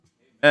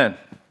Amen.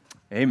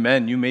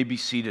 Amen. You may be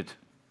seated.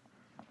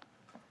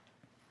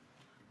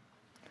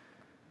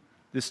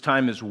 This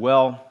time as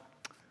well,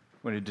 I'm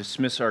going to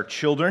dismiss our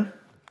children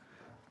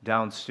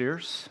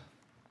downstairs.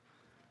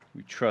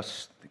 We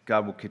trust that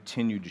God will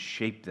continue to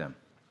shape them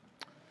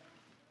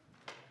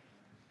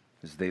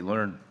as they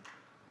learn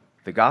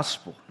the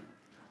gospel,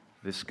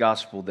 this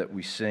gospel that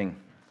we sing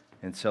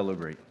and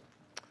celebrate.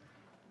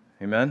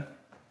 Amen?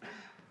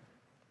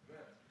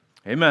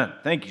 Amen.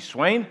 Thank you,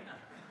 Swain.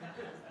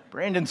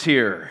 Brandon's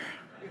here.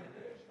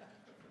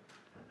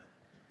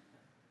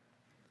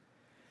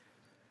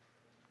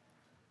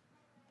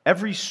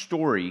 Every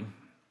story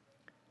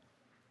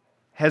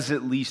has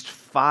at least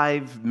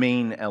 5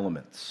 main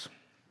elements.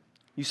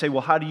 You say,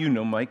 well, how do you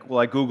know, Mike? Well,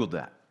 I Googled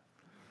that.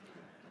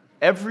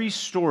 Every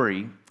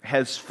story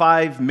has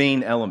 5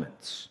 main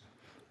elements.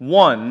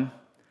 1,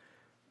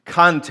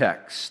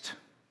 context.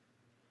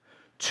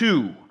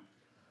 2,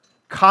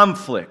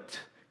 conflict.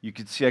 You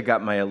can see I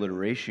got my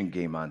alliteration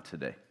game on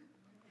today.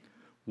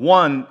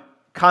 1,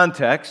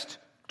 context.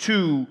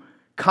 2,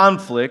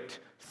 conflict.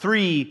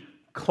 3,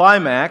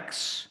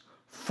 climax.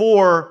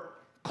 4,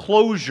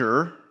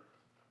 closure.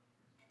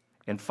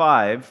 And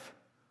 5,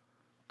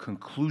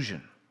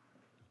 conclusion.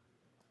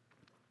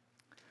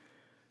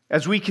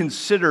 As we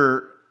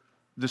consider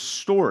the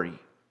story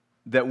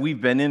that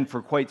we've been in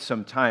for quite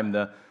some time,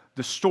 the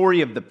story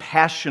of the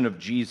Passion of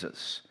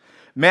Jesus,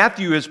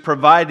 Matthew has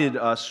provided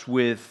us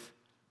with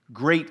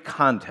great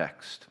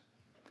context.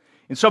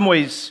 In some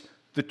ways,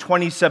 the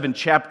 27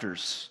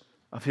 chapters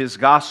of his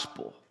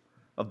gospel,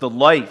 of the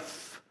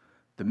life,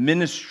 the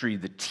ministry,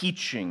 the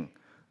teaching,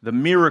 the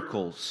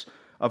miracles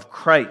of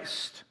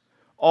Christ,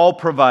 all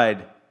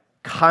provide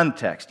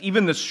context.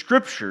 Even the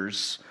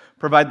scriptures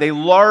provide a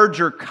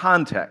larger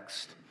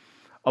context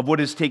of what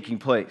is taking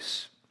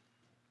place.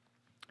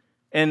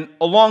 And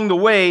along the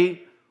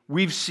way,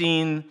 we've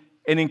seen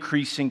an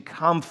increasing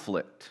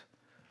conflict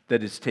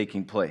that is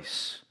taking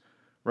place,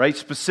 right?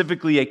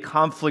 Specifically, a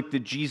conflict that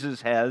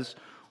Jesus has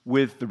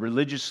with the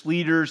religious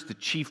leaders, the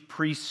chief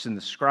priests, and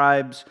the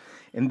scribes.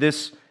 And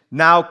this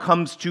now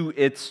comes to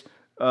its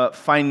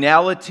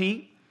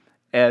finality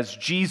as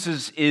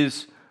Jesus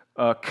is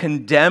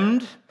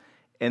condemned,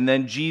 and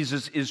then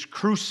Jesus is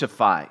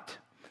crucified,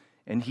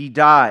 and he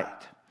died.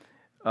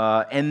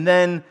 And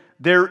then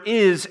there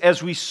is,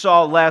 as we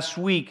saw last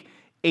week,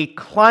 a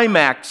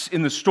climax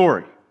in the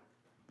story,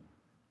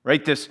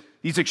 right?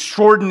 These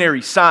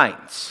extraordinary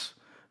signs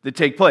that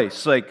take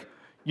place. Like,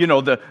 you know,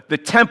 the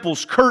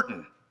temple's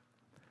curtain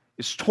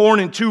is torn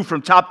in two from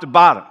top to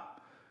bottom,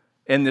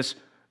 and this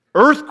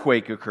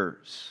earthquake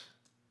occurs.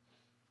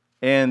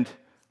 And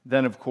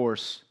then, of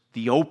course,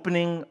 the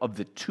opening of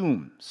the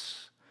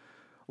tombs.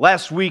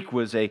 Last week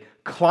was a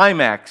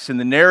climax in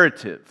the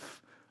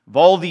narrative of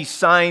all these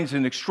signs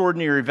and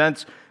extraordinary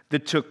events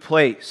that took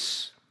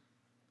place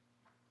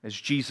as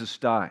Jesus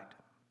died.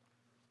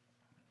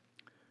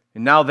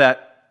 And now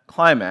that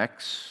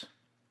climax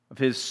of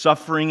his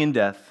suffering and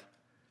death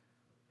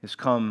has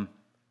come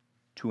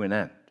to an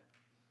end.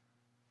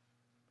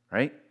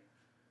 Right?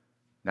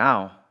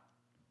 Now,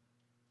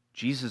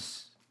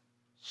 Jesus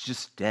is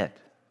just dead.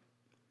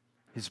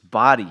 His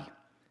body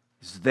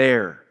is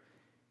there.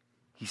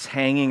 He's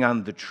hanging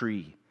on the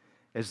tree.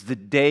 As the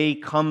day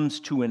comes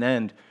to an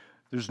end,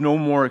 there's no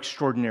more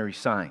extraordinary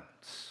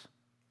signs.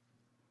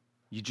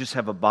 You just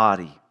have a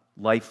body,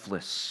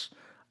 lifeless,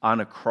 on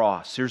a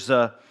cross. There's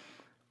a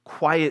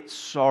quiet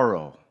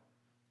sorrow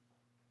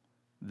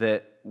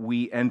that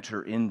we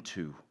enter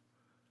into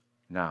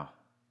now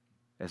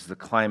as the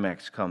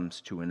climax comes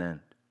to an end.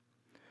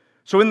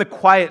 So in the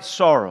quiet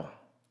sorrow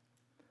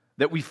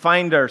that we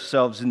find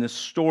ourselves in this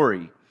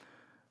story,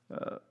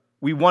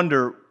 we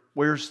wonder,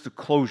 where's the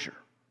closure?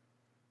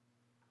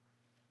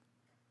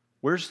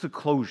 Where's the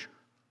closure?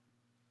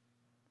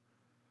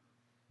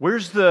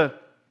 Where's the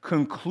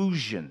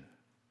conclusion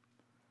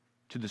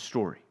to the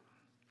story?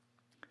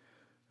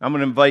 I'm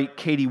going to invite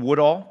Katie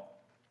Woodall.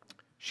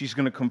 She's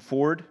going to come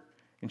forward,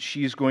 and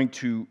she is going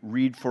to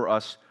read for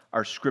us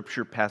our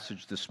scripture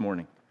passage this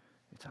morning.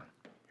 It's on.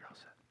 You're all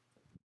set.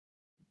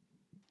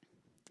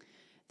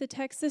 The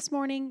text this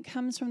morning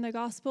comes from the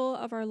Gospel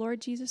of our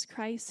Lord Jesus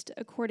Christ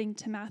according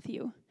to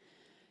Matthew,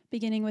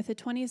 beginning with the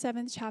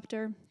 27th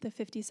chapter, the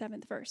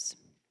 57th verse.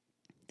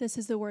 This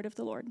is the word of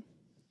the Lord.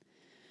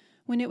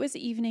 When it was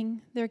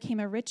evening, there came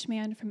a rich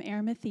man from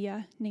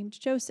Arimathea named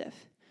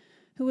Joseph,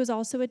 who was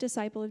also a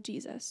disciple of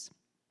Jesus.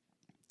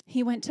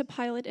 He went to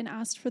Pilate and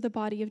asked for the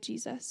body of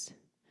Jesus.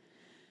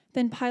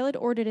 Then Pilate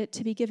ordered it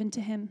to be given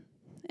to him,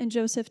 and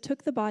Joseph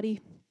took the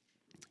body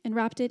and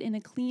wrapped it in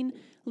a clean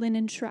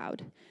linen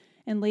shroud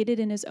and laid it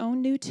in his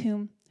own new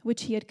tomb,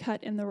 which he had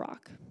cut in the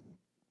rock.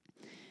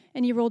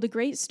 And he rolled a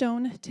great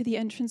stone to the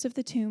entrance of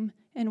the tomb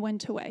and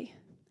went away.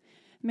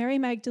 Mary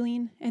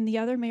Magdalene and the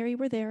other Mary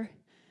were there,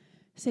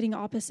 sitting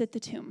opposite the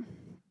tomb.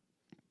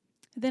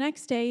 The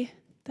next day,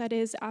 that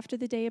is, after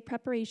the day of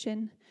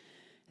preparation,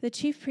 the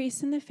chief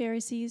priests and the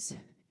Pharisees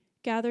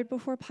gathered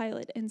before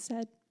Pilate and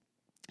said,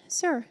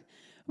 "Sir,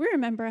 we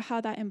remember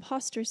how that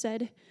impostor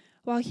said,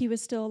 while he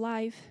was still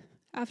alive,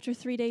 After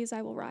 3 days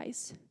I will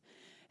rise.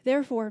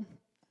 Therefore,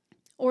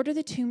 order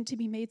the tomb to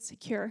be made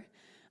secure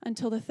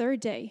until the third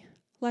day,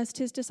 lest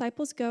his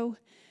disciples go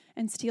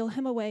and steal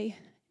him away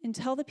and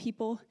tell the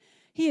people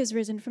he is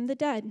risen from the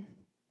dead.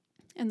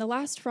 And the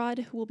last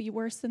fraud will be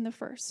worse than the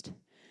first."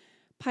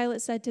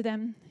 Pilate said to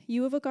them,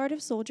 "You have a guard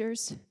of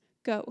soldiers.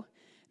 Go,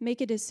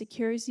 make it as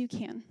secure as you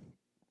can."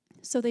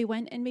 So they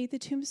went and made the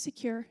tomb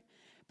secure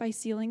by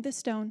sealing the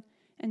stone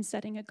and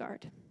setting a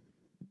guard.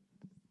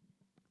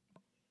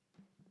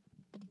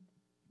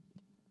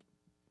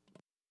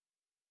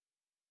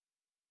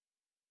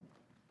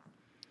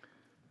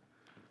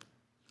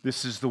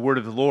 This is the word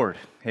of the Lord.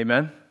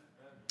 Amen.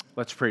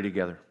 Let's pray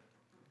together.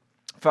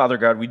 Father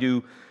God, we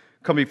do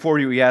come before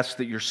you. We ask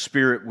that your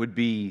Spirit would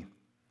be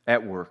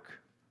at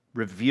work,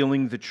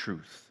 revealing the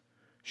truth,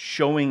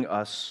 showing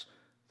us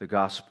the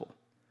gospel,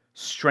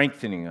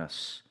 strengthening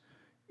us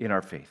in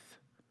our faith.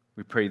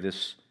 We pray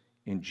this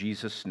in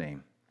Jesus'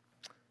 name.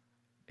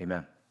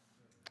 Amen.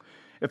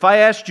 If I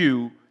asked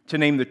you to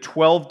name the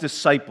 12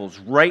 disciples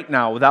right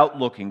now without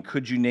looking,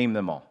 could you name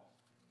them all?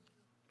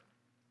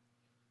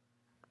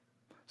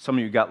 Some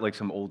of you got like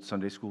some old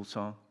Sunday school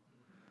song,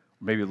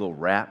 maybe a little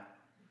rap,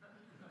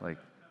 like,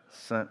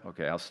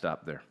 okay, I'll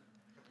stop there.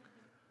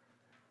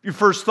 Your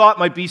first thought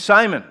might be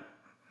Simon,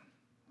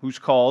 who's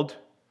called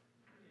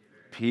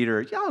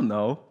Peter. Y'all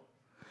know.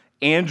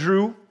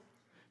 Andrew,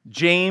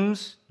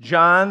 James,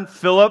 John,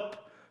 Philip,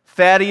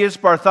 Thaddeus,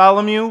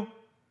 Bartholomew,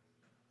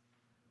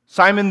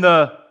 Simon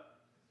the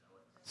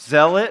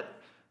Zealot.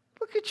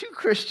 Look at you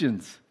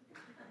Christians.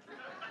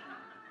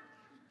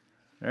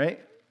 All right?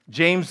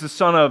 James, the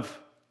son of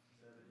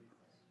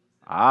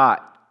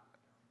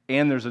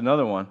and there's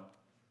another one,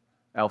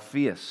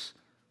 Alphaeus.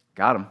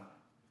 Got him.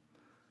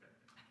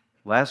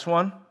 Last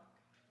one,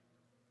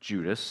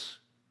 Judas,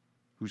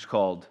 who's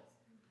called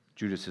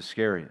Judas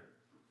Iscariot.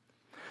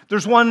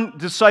 There's one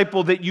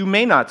disciple that you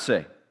may not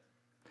say,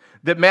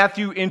 that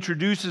Matthew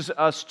introduces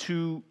us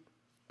to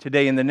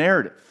today in the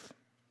narrative.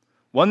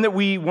 One that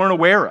we weren't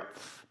aware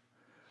of,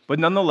 but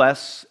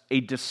nonetheless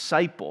a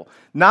disciple.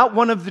 Not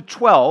one of the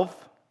 12.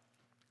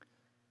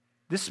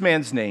 This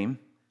man's name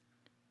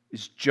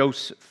is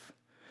Joseph.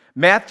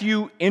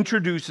 Matthew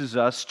introduces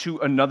us to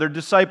another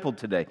disciple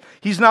today.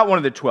 He's not one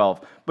of the 12,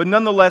 but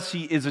nonetheless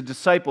he is a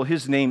disciple.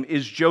 His name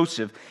is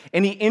Joseph,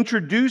 and he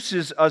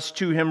introduces us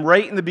to him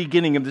right in the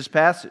beginning of this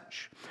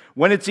passage.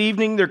 When it's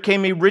evening, there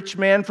came a rich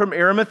man from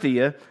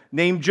Arimathea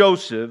named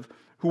Joseph,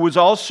 who was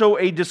also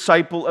a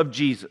disciple of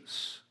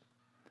Jesus.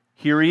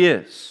 Here he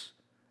is,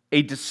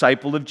 a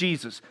disciple of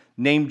Jesus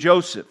named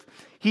Joseph.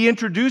 He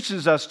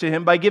introduces us to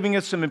him by giving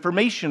us some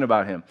information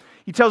about him.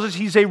 He tells us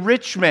he's a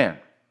rich man,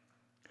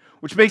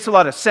 which makes a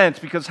lot of sense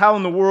because how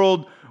in the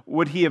world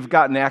would he have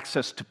gotten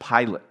access to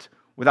Pilate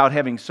without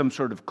having some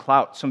sort of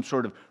clout, some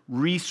sort of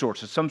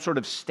resources, some sort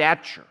of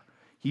stature?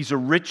 He's a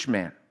rich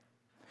man.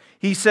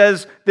 He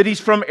says that he's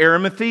from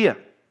Arimathea.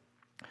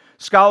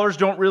 Scholars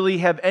don't really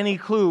have any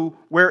clue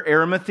where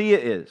Arimathea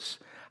is.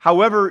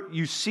 However,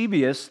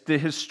 Eusebius, the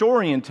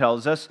historian,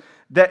 tells us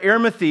that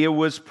Arimathea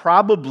was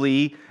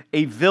probably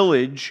a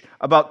village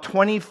about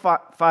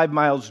 25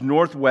 miles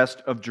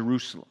northwest of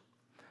Jerusalem.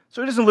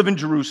 So he doesn't live in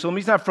Jerusalem,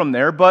 he's not from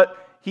there,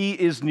 but he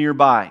is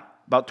nearby,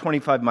 about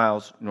 25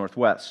 miles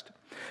northwest.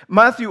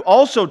 Matthew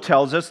also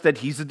tells us that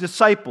he's a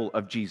disciple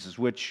of Jesus,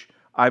 which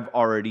I've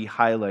already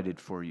highlighted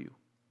for you.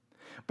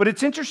 But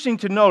it's interesting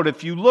to note,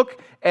 if you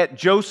look at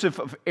Joseph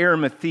of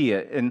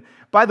Arimathea, and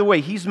by the way,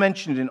 he's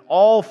mentioned in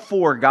all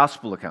four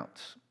gospel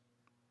accounts.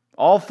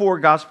 All four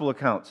gospel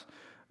accounts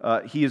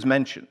he is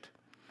mentioned.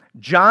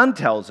 John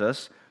tells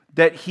us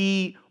that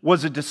he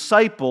was a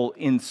disciple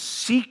in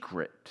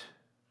secret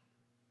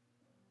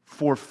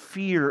for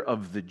fear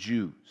of the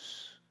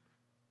Jews.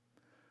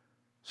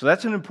 So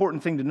that's an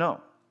important thing to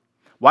know.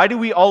 Why do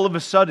we all of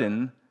a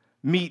sudden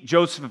meet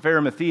Joseph of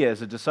Arimathea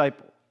as a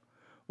disciple?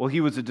 Well,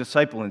 he was a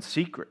disciple in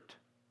secret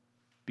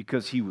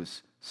because he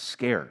was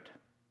scared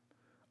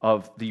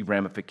of the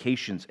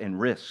ramifications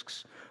and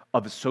risks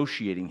of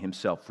associating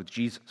himself with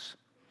Jesus.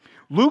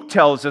 Luke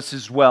tells us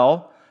as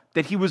well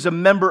that he was a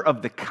member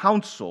of the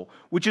council,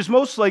 which is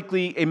most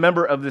likely a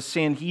member of the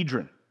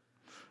Sanhedrin,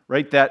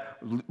 right? That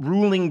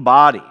ruling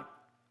body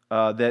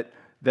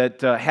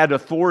that had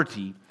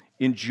authority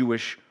in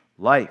Jewish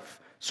life.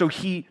 So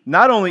he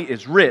not only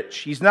is rich,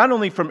 he's not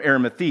only from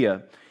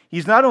Arimathea,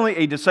 he's not only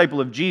a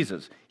disciple of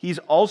Jesus, he's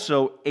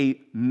also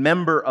a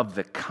member of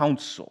the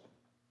council.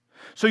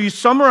 So you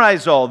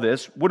summarize all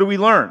this, what do we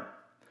learn?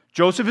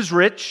 Joseph is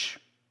rich.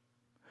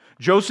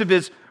 Joseph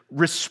is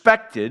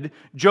respected.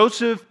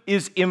 Joseph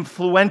is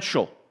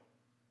influential.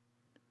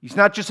 He's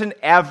not just an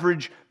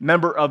average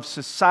member of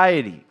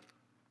society.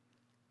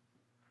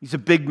 He's a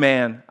big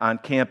man on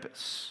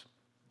campus.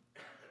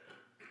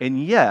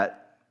 And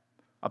yet,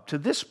 up to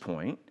this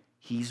point,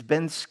 he's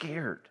been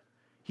scared.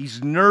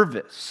 He's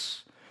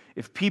nervous.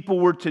 If people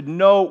were to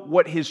know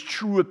what his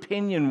true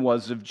opinion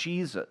was of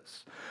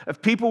Jesus,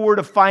 if people were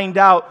to find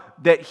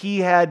out that he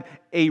had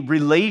a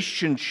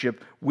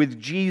relationship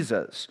with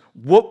Jesus,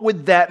 what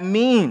would that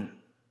mean?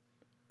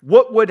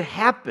 What would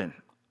happen?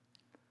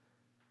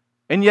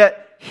 And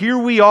yet, here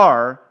we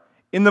are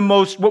in the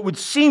most, what would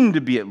seem to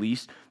be at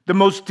least, the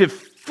most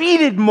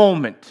defeated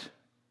moment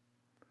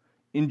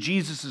in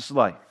Jesus'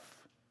 life,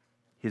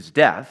 his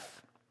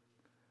death.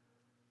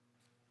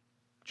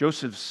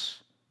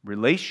 Joseph's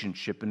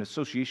relationship and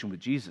association with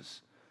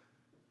Jesus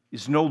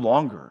is no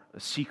longer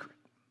a secret.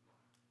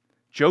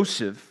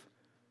 Joseph,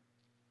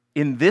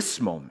 in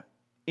this moment,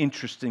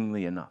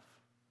 interestingly enough,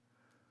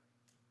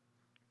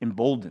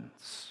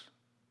 emboldens.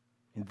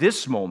 In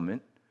this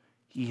moment,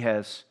 he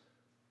has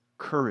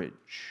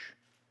courage.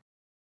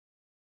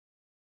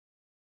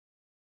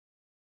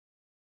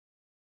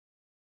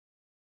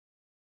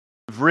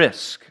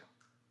 Risk.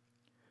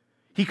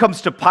 He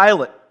comes to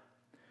Pilate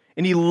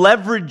and he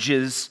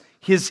leverages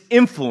his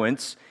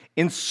influence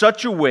in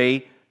such a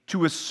way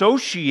to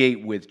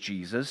associate with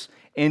Jesus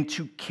and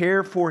to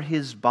care for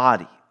his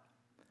body.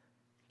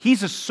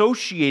 He's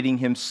associating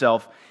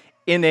himself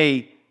in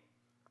a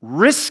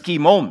risky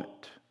moment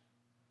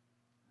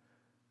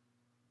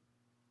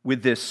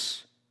with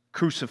this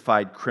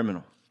crucified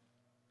criminal.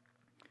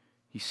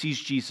 He sees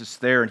Jesus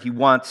there and he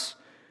wants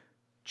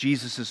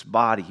Jesus'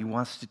 body. He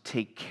wants to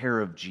take care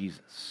of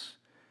Jesus.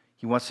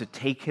 He wants to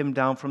take him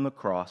down from the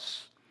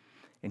cross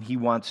and he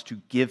wants to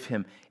give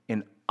him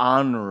an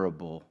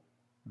honorable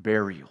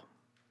burial.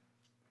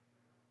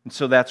 And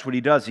so that's what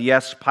he does. He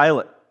asks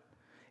Pilate,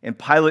 and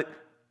Pilate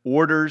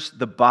orders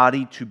the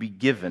body to be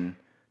given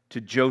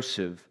to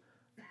Joseph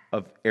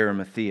of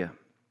Arimathea.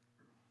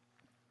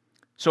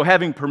 So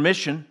having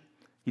permission,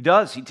 he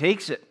does. He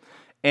takes it.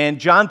 And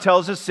John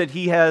tells us that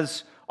he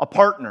has a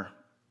partner.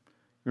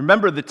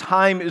 Remember, the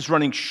time is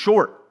running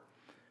short.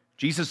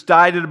 Jesus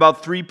died at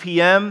about 3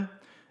 p.m.,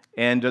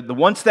 and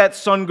once that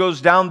sun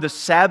goes down, the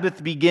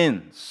Sabbath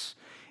begins.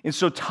 And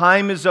so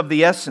time is of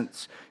the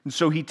essence. And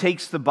so he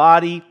takes the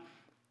body,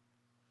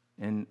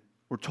 and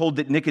we're told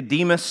that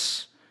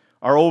Nicodemus,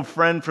 our old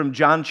friend from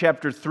John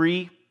chapter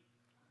 3,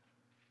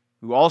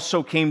 who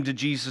also came to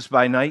Jesus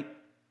by night,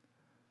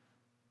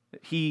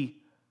 he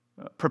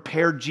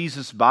prepared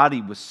Jesus'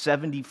 body with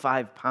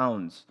 75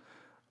 pounds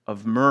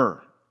of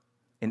myrrh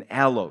and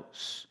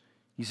aloes.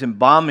 He's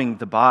embalming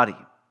the body.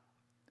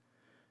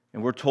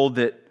 And we're told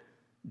that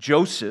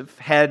Joseph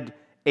had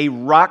a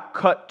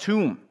rock-cut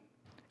tomb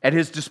at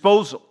his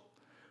disposal.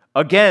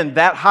 Again,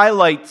 that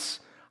highlights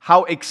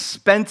how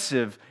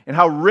expensive and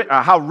how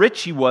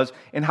rich he was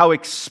and how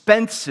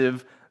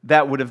expensive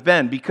that would have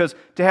been. Because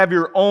to have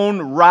your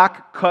own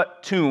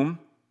rock-cut tomb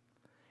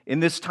in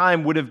this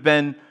time would have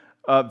been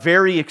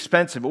very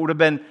expensive. It would have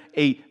been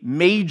a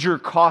major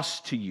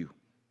cost to you.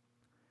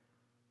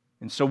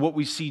 And so what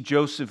we see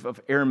Joseph of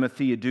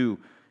Arimathea do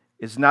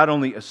is not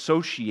only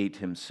associate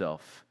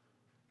himself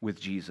with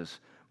Jesus,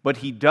 but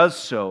he does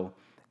so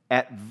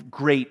at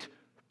great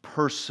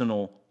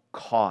personal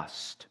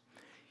cost.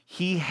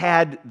 He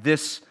had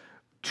this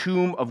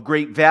tomb of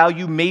great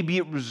value. Maybe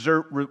it was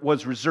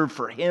reserved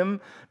for him.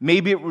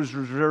 Maybe it was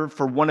reserved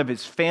for one of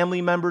his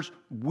family members.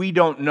 We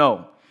don't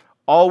know.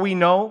 All we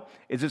know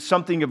is that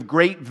something of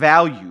great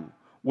value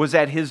was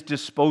at his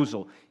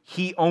disposal.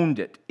 He owned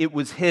it. It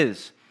was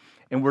his.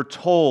 And we're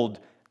told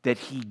that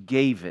he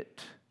gave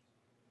it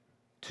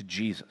to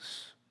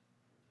Jesus.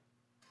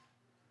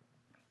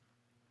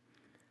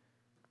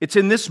 It's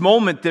in this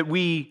moment that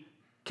we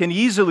can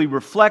easily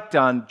reflect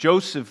on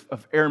Joseph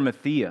of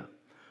Arimathea,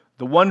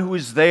 the one who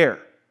is there,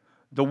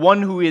 the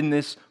one who in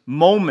this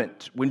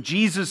moment, when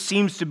Jesus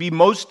seems to be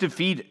most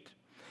defeated,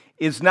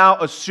 is now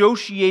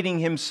associating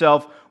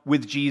himself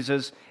with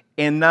Jesus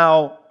and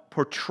now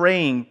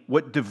portraying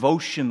what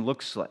devotion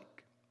looks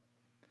like.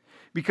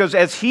 Because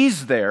as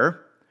he's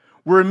there,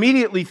 we're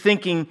immediately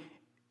thinking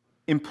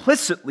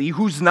implicitly,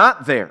 who's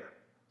not there?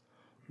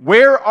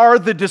 Where are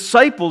the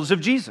disciples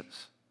of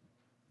Jesus?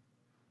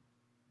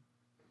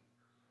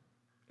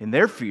 In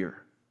their fear,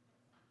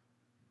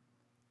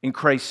 in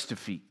Christ's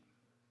defeat,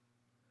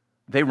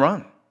 they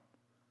run.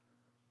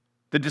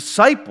 The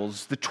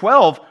disciples, the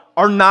 12,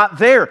 are not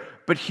there,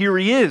 but here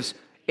he is.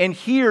 And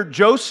here,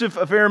 Joseph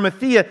of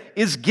Arimathea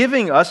is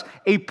giving us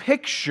a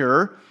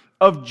picture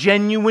of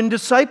genuine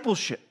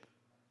discipleship.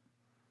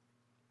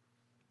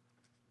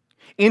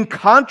 In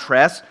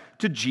contrast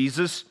to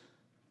Jesus'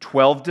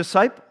 12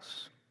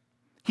 disciples.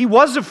 He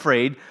was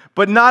afraid,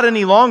 but not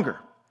any longer.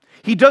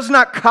 He does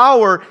not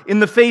cower in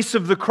the face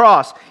of the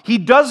cross. He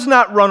does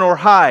not run or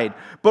hide,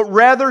 but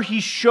rather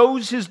he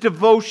shows his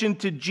devotion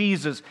to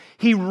Jesus.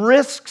 He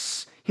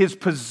risks his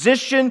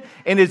position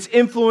and his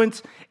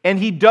influence, and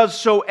he does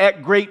so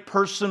at great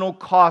personal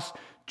cost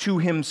to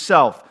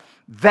himself.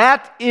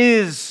 That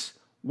is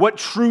what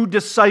true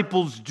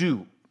disciples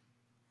do.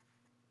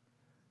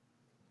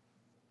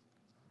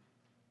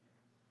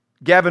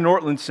 Gavin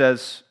Ortlund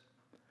says,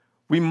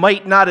 we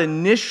might not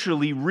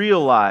initially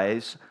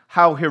realize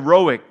how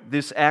heroic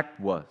this act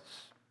was.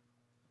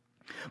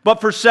 But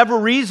for several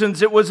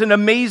reasons, it was an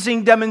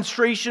amazing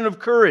demonstration of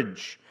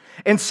courage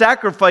and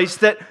sacrifice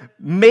that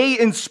may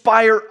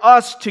inspire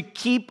us to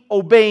keep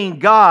obeying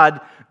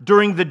God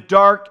during the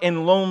dark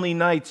and lonely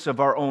nights of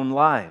our own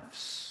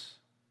lives.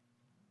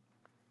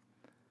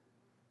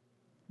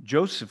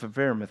 Joseph of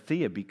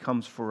Arimathea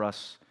becomes for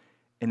us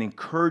an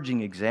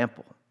encouraging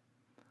example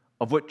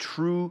of what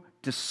true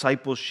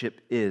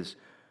discipleship is.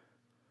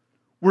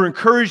 We're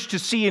encouraged to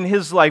see in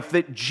his life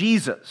that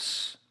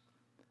Jesus,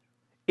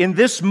 in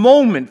this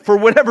moment, for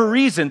whatever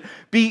reason,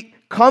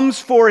 becomes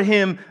for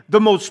him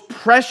the most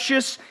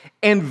precious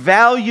and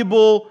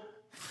valuable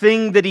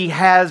thing that he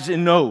has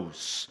and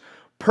knows,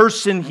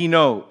 person he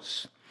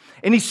knows.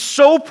 And he's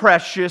so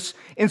precious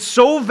and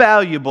so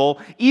valuable,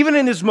 even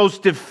in his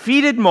most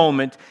defeated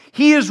moment,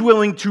 he is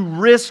willing to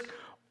risk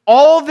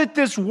all that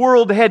this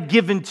world had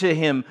given to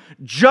him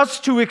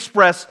just to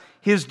express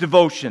his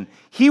devotion.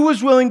 He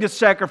was willing to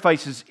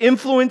sacrifice his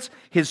influence,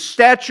 his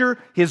stature,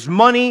 his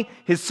money,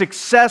 his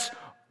success,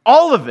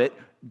 all of it,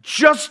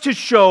 just to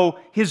show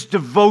his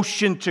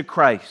devotion to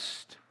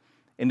Christ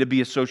and to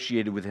be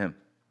associated with him.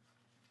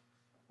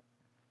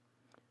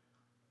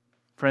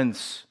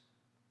 Friends,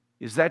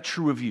 is that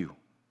true of you?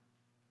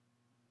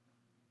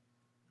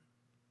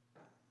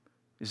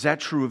 Is that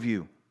true of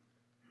you?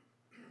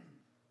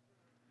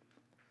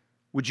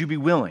 Would you be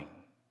willing?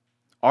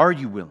 Are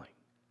you willing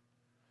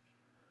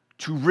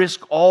to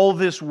risk all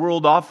this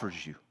world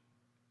offers you?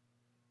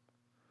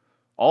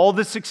 All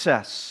the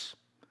success,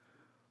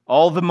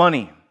 all the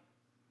money,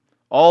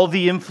 all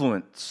the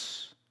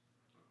influence,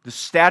 the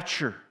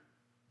stature,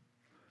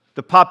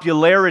 the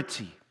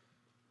popularity,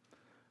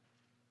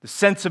 the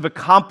sense of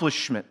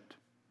accomplishment.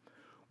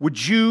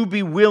 Would you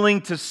be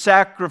willing to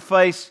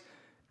sacrifice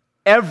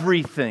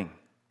everything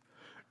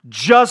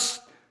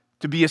just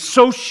to be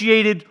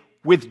associated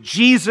with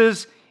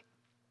Jesus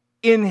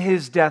in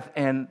his death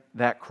and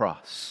that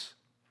cross?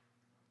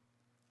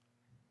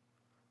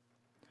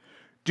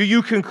 Do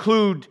you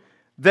conclude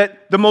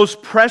that the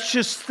most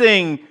precious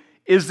thing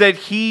is that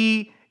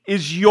he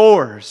is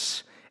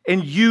yours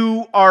and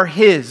you are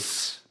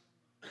his?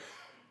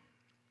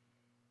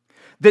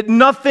 That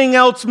nothing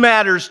else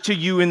matters to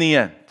you in the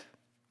end?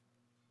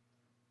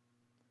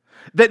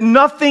 That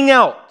nothing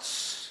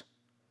else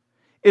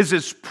is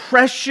as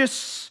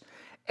precious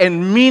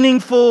and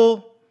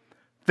meaningful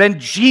than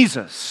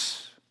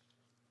Jesus?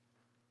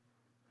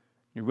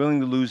 You're willing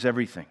to lose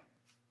everything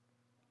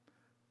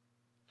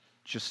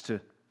just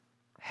to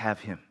have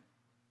him.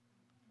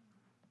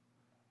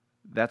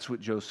 That's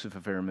what Joseph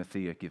of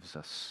Arimathea gives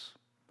us.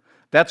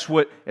 That's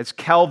what, as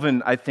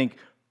Calvin, I think,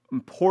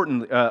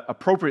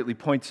 appropriately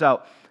points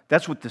out,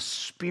 that's what the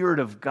Spirit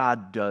of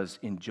God does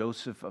in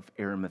Joseph of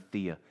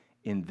Arimathea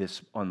in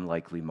this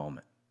unlikely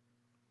moment.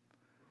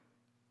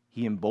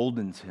 He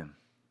emboldens him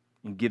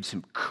and gives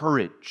him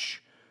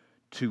courage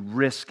to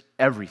risk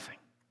everything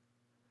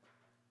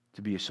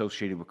to be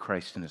associated with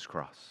Christ and his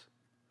cross.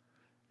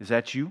 Is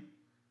that you?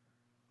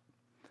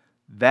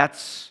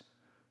 That's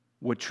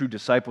what true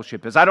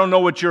discipleship is. I don't know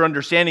what your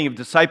understanding of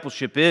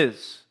discipleship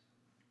is.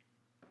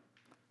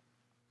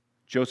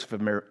 Joseph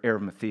of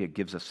Arimathea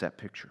gives us that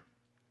picture.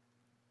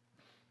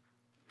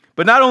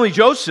 But not only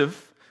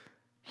Joseph,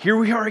 here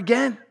we are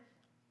again.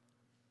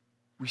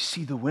 We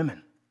see the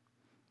women.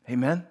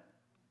 Amen?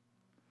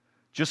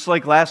 Just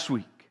like last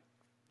week.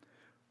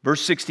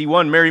 Verse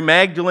 61, Mary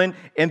Magdalene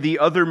and the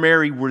other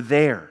Mary were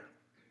there.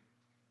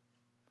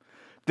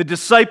 The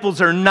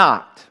disciples are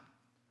not.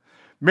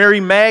 Mary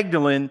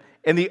Magdalene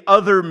and the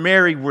other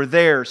Mary were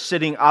there,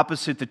 sitting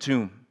opposite the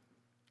tomb.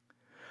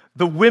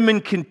 The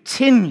women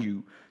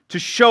continue to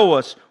show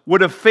us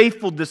what a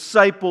faithful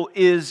disciple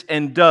is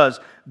and does.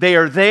 They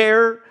are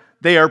there,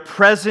 they are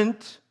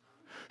present.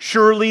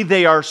 Surely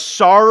they are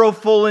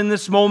sorrowful in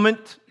this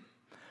moment,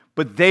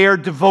 but they are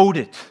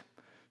devoted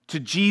to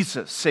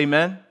Jesus.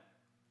 Amen?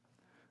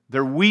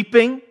 They're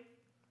weeping,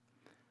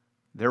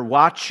 they're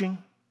watching,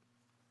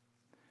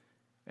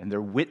 and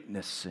they're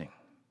witnessing.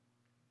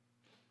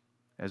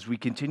 As we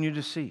continue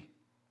to see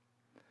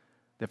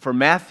that for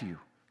Matthew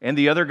and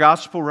the other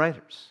gospel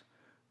writers,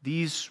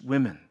 these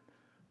women,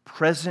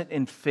 present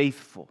and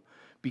faithful,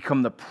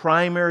 become the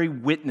primary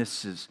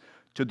witnesses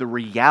to the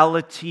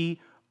reality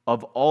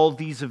of all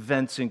these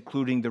events,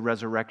 including the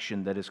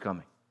resurrection that is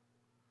coming.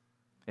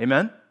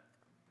 Amen?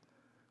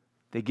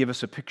 They give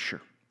us a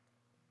picture.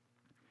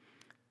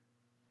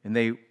 And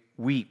they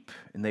weep,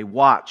 and they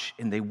watch,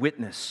 and they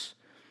witness.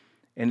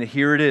 And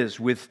here it is,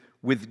 with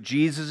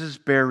Jesus'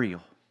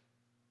 burial,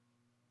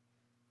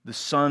 the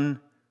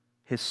sun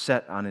has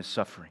set on his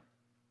suffering.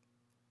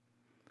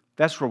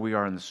 That's where we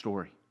are in the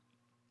story.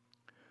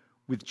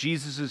 With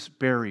Jesus'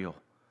 burial,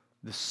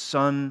 the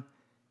sun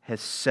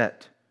has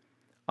set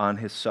on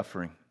his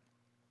suffering.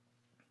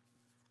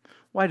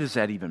 Why does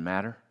that even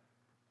matter?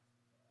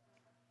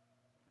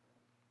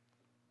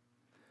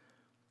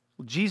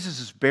 Well,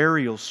 Jesus'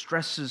 burial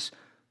stresses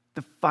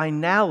the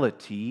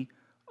finality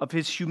of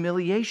his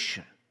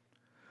humiliation,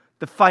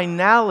 the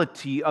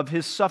finality of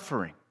his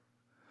suffering,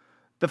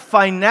 the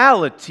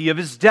finality of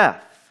his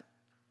death.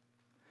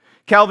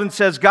 Calvin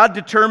says, God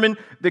determined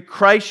that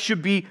Christ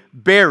should be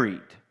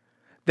buried,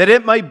 that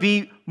it might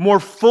be more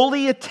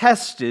fully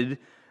attested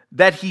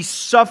that he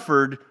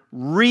suffered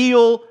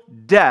real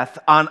death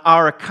on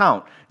our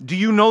account. Do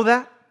you know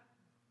that?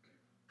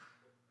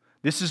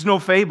 This is no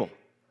fable.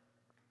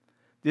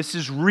 This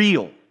is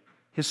real,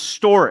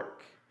 historic.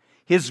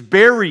 His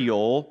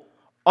burial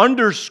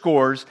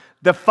underscores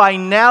the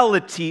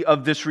finality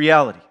of this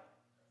reality.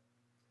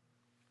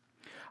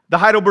 The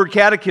Heidelberg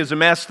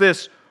Catechism asks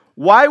this: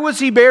 why was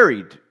he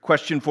buried?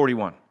 Question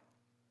 41.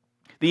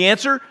 The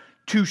answer: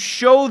 to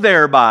show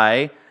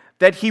thereby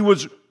that he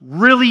was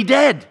really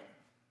dead.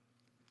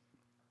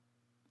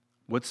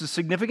 What's the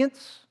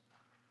significance?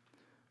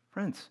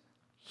 Friends,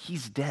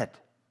 he's dead.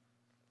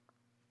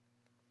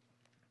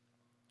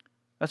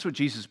 That's what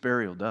Jesus'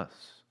 burial does.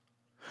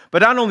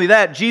 But not only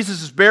that,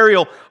 Jesus'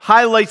 burial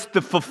highlights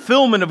the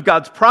fulfillment of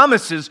God's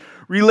promises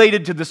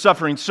related to the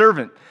suffering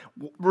servant.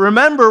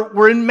 Remember,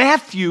 we're in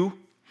Matthew.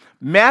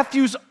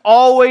 Matthew's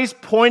always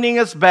pointing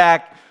us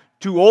back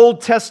to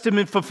Old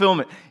Testament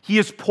fulfillment. He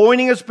is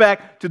pointing us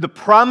back to the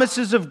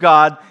promises of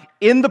God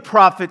in the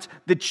prophets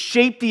that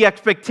shape the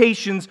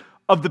expectations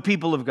of the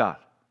people of God.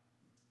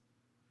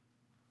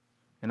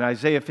 In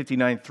Isaiah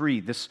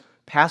 59:3, this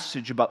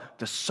passage about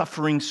the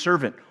suffering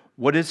servant,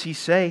 what does he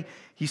say?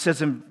 He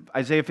says in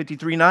Isaiah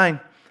 53:9,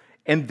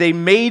 and they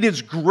made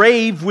his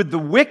grave with the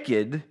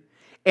wicked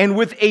and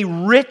with a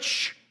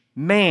rich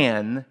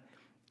man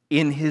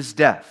in his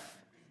death,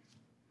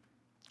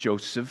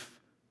 Joseph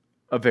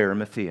of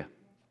Arimathea.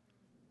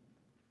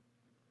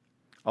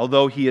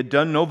 Although he had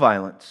done no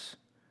violence,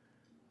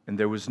 and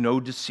there was no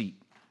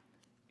deceit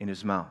in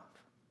his mouth.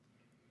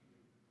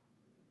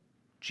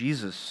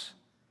 Jesus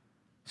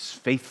is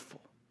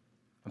faithful.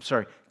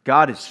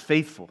 God is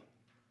faithful.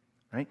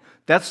 Right?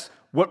 That's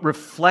what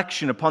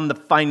reflection upon the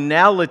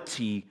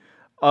finality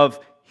of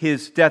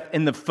his death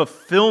and the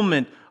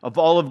fulfillment of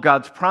all of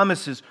God's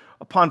promises.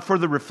 Upon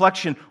further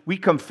reflection, we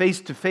come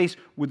face to face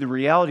with the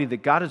reality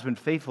that God has been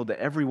faithful to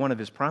every one of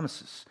his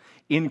promises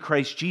in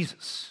Christ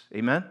Jesus.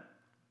 Amen?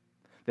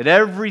 That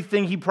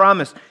everything he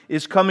promised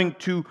is coming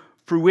to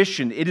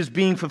fruition. It is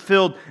being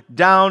fulfilled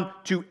down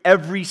to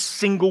every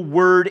single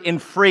word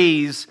and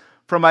phrase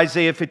from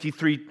Isaiah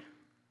 53,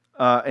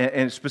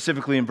 and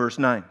specifically in verse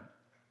 9.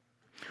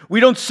 We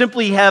don't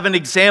simply have an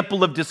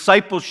example of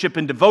discipleship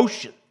and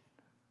devotion,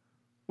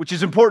 which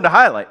is important to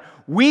highlight.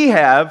 We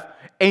have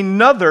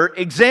another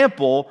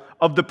example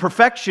of the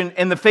perfection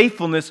and the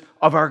faithfulness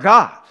of our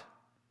God.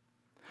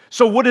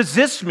 So what does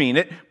this mean?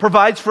 It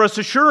provides for us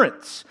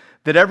assurance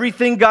that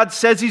everything God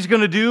says he's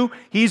going to do,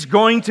 he's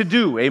going to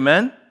do.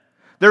 Amen?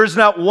 There is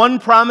not one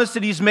promise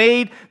that he's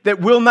made that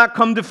will not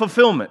come to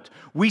fulfillment.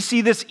 We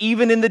see this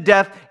even in the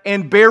death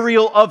and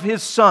burial of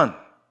his Son.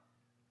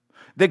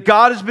 That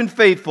God has been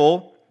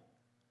faithful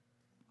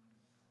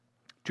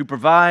to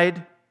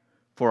provide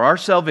for our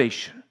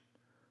salvation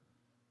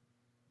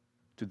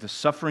to the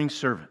suffering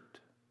servant.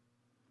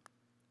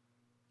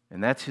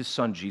 And that's his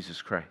Son,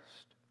 Jesus Christ.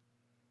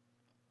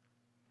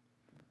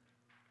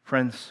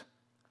 Friends,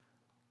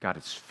 God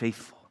is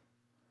faithful.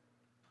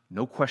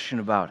 No question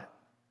about it.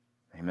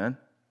 Amen?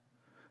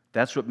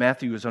 That's what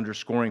Matthew is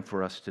underscoring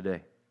for us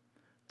today.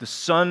 The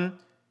sun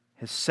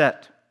has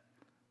set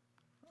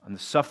on the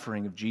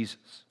suffering of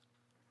Jesus.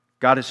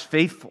 God is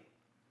faithful.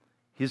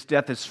 His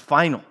death is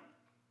final.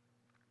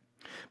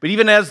 But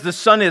even as the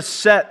sun is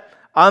set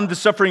on the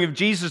suffering of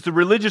Jesus, the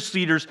religious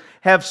leaders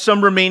have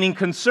some remaining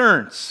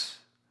concerns.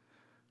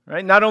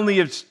 Right? Not only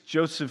has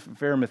Joseph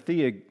of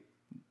Arimathea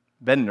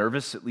been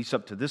nervous, at least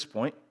up to this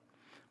point,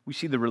 we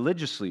see the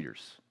religious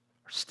leaders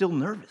are still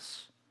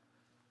nervous.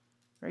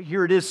 Right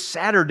here it is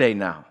Saturday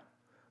now,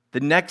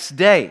 the next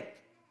day.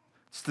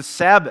 It's the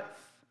Sabbath.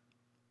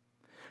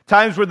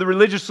 Times where the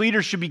religious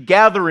leaders should be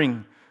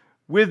gathering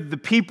with the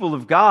people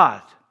of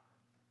God.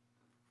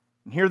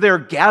 And here they're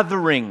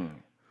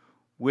gathering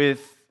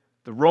with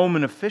the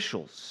Roman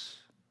officials.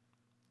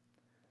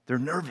 They're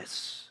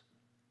nervous.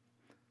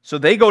 So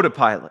they go to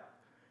Pilate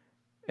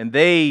and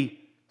they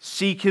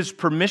seek his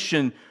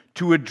permission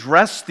to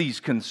address these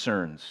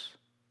concerns.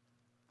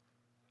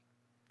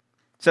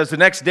 It says the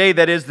next day,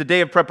 that is the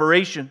day of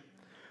preparation,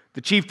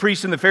 the chief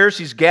priests and the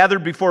Pharisees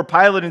gathered before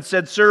Pilate and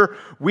said, "Sir,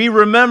 we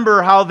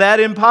remember how that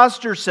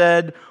impostor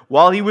said,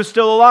 while he was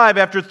still alive,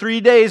 after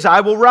 3 days I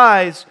will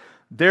rise.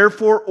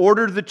 Therefore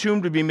order the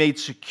tomb to be made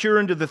secure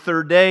unto the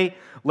third day,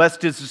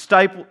 lest his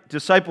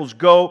disciples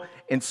go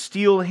and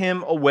steal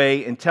him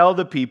away and tell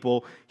the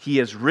people he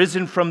has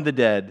risen from the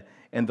dead,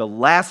 and the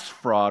last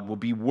fraud will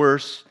be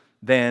worse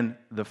than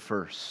the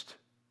first."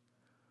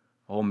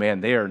 Oh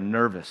man, they are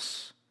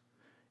nervous.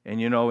 And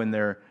in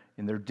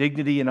their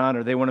dignity and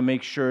honor, they want to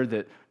make sure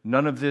that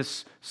none of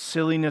this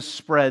silliness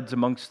spreads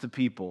amongst the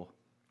people.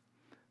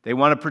 They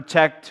want to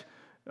protect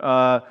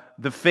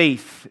the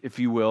faith, if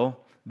you will,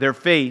 their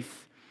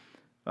faith.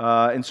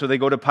 And so they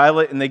go to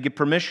Pilate and they get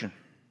permission.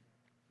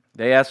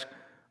 They ask,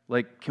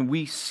 can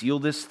we seal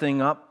this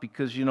thing up?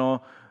 Because,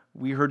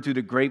 we heard through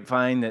the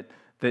grapevine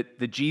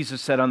that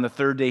Jesus said on the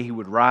third day he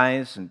would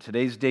rise, and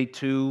today's day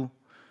 2.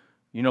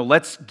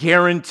 Let's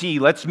guarantee,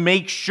 let's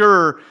make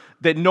sure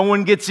that no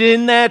one gets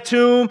in that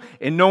tomb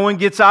and no one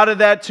gets out of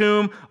that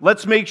tomb.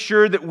 Let's make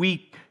sure that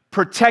we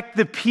protect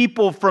the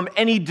people from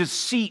any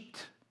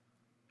deceit.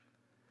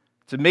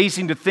 It's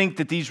amazing to think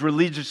that these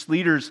religious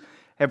leaders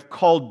have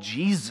called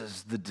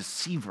Jesus the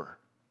deceiver.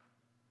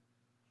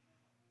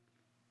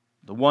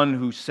 The one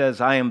who says,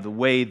 I am the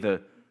way,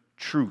 the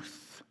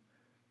truth,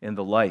 and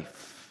the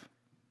life,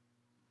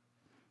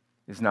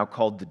 is now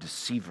called the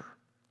deceiver.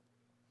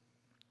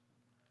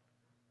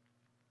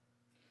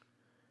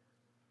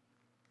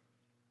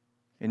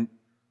 And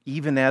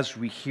even as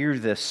we hear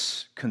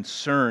this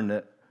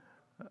concern,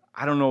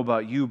 I don't know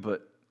about you,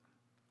 but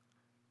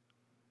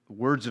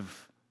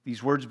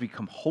these words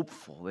become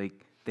hopeful.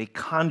 They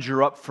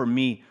conjure up for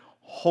me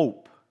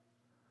hope.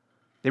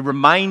 They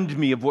remind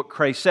me of what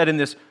Christ said in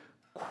this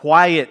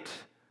quiet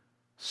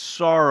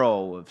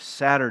sorrow of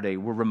Saturday.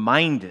 We're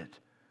reminded,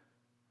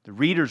 the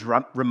readers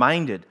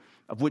reminded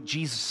of what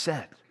Jesus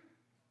said.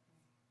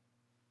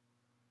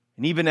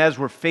 And even as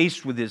we're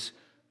faced with his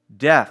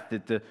death,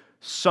 that the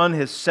sun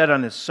has set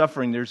on his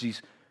suffering, there's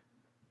these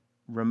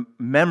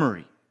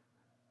memory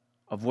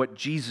of what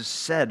Jesus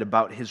said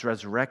about his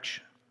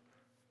resurrection.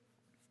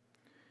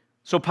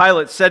 So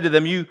Pilate said to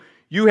them,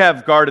 You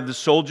have guarded the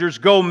soldiers.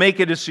 Go,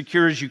 make it as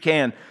secure as you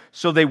can.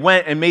 So they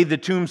went and made the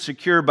tomb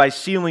secure by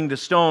sealing the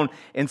stone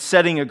and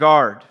setting a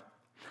guard.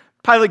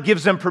 Pilate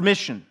gives them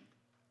permission.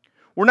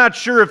 We're not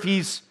sure if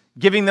he's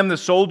giving them the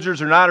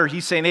soldiers or not, or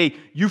he's saying, hey,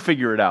 you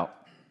figure it out.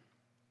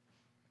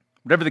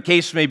 Whatever the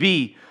case may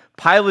be,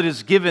 Pilate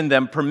has given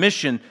them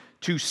permission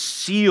to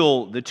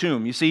seal the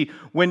tomb. You see,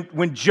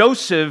 when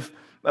Joseph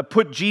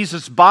put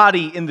Jesus'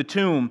 body in the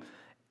tomb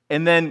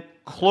and then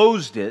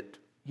closed it,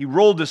 he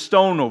rolled a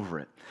stone over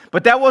it.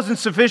 But that wasn't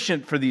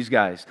sufficient for these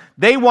guys.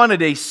 They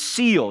wanted a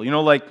seal,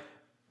 like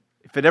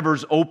if it ever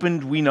is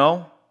opened, we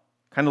know.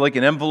 Kind of like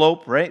an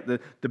envelope, right?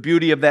 The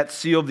beauty of that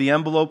seal of the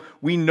envelope,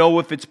 we know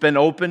if it's been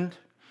opened.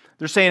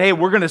 They're saying, hey,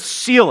 we're going to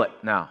seal it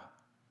now.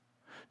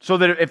 So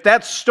that if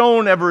that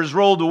stone ever is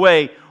rolled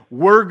away,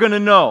 we're going to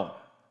know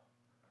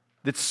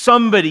that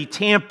somebody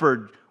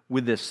tampered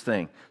with this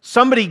thing.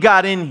 Somebody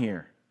got in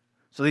here.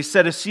 So they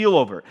set a seal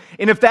over it.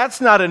 And if that's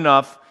not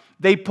enough,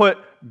 they put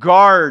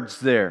guards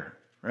there,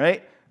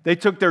 right? They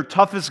took their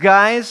toughest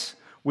guys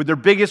with their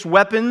biggest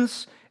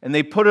weapons and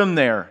they put them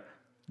there.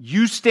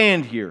 You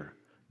stand here.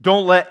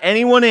 Don't let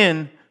anyone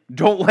in.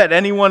 Don't let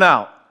anyone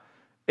out.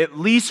 At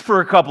least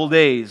for a couple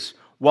days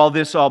while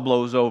this all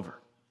blows over.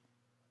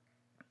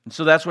 And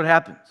so that's what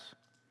happens.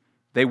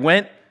 They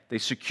went, they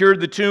secured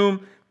the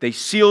tomb, they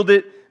sealed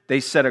it, they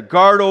set a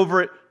guard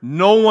over it.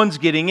 No one's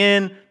getting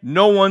in,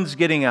 no one's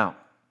getting out.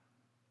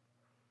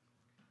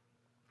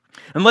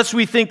 Unless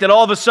we think that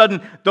all of a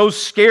sudden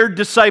those scared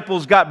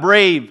disciples got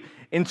brave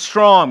and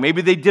strong.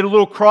 Maybe they did a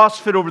little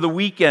CrossFit over the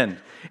weekend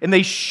and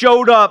they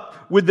showed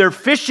up with their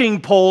fishing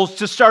poles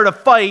to start a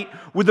fight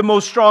with the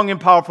most strong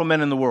and powerful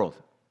men in the world.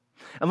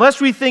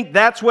 Unless we think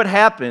that's what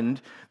happened,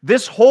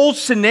 this whole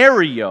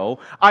scenario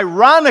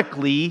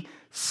ironically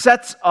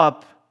sets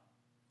up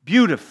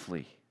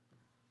beautifully,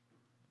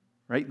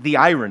 right, the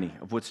irony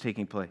of what's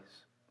taking place.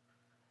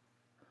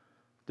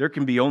 There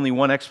can be only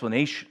one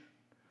explanation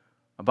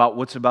about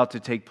what's about to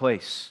take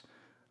place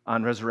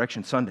on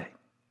Resurrection Sunday.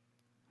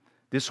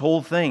 This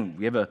whole thing,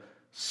 we have a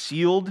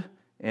sealed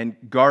and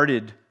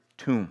guarded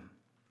tomb.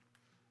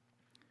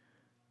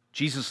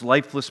 Jesus'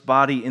 lifeless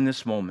body in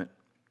this moment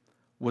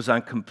was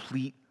on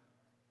complete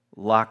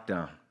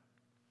lockdown.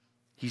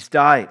 He's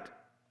died.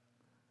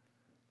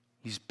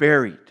 He's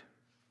buried.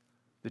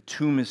 The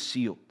tomb is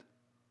sealed.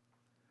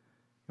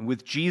 And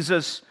with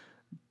Jesus'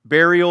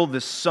 burial,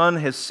 the sun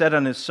has set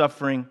on his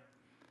suffering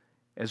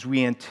as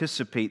we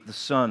anticipate the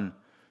sun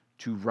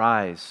to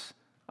rise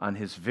on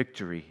his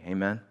victory.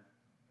 Amen?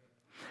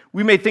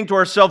 We may think to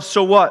ourselves,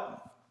 so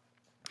what?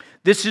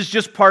 This is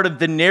just part of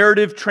the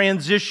narrative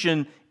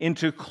transition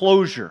into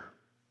closure.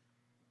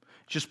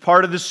 Just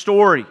part of the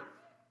story.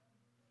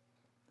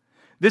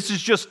 This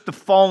is just the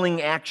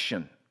falling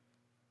action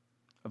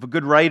of a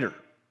good writer.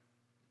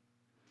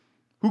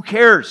 Who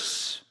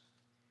cares?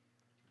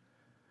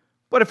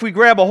 But if we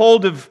grab a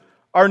hold of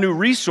our new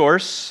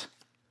resource,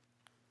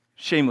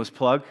 shameless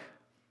plug,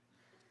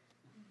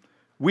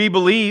 We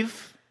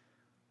Believe,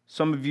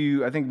 some of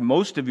you, I think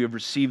most of you have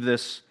received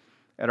this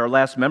at our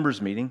last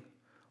members meeting.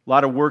 A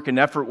lot of work and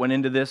effort went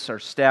into this. Our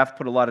staff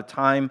put a lot of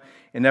time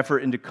and effort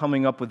into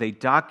coming up with a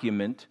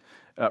document,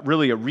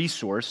 really a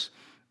resource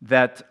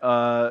that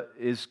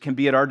can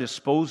be at our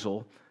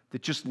disposal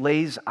that just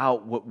lays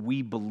out what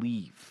we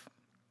believe.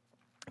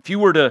 If you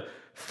were to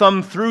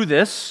thumb through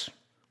this,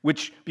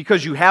 which,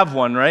 because you have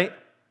one, right?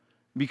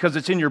 Because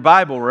it's in your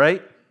Bible,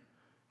 right?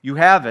 You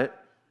have it.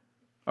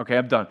 Okay,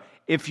 I'm done.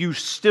 If you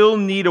still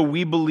need a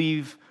We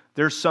Believe,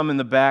 there's some in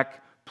the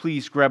back.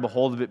 Please grab a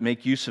hold of it,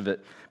 make use of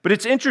it. But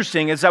it's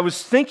interesting, as I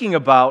was thinking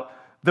about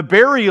the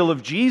burial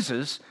of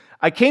Jesus,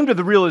 I came to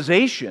the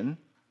realization,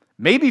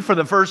 maybe for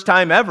the first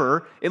time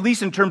ever, at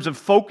least in terms of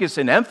focus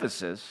and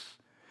emphasis,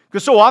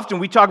 because so often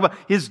we talk about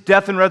his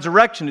death and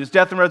resurrection, his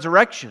death and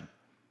resurrection.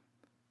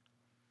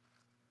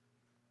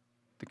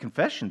 The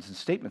confessions and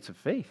statements of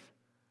faith,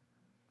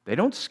 they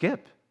don't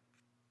skip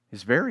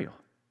his burial,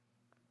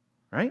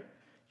 right?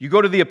 You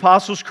go to the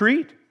Apostles'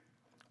 Creed,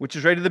 which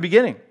is right at the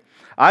beginning.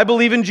 I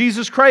believe in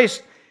Jesus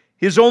Christ,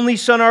 his only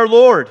Son, our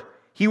Lord.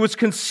 he was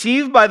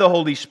conceived by the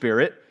Holy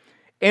Spirit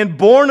and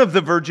born of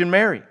the Virgin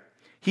Mary.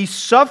 He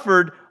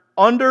suffered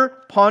under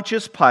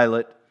Pontius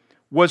Pilate,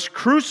 was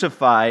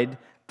crucified,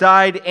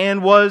 died,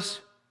 and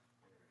was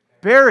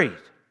buried.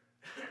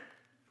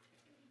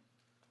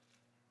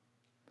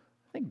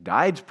 I think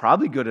died's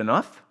probably good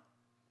enough.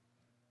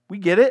 We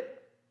get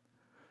it?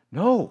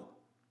 No,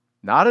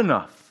 not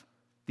enough.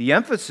 The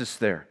emphasis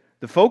there,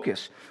 the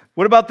focus.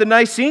 What about the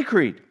Nicene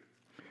Creed?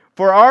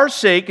 For our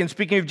sake, and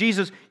speaking of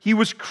Jesus, he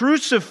was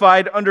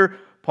crucified under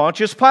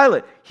Pontius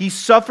Pilate. He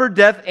suffered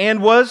death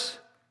and was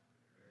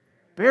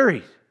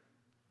buried.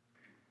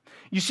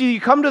 You see, you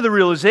come to the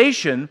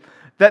realization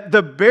that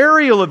the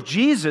burial of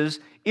Jesus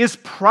is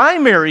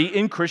primary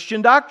in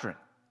Christian doctrine.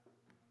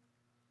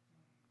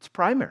 It's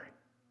primary.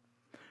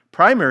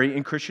 Primary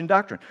in Christian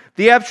doctrine.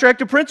 The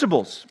abstract of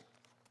principles.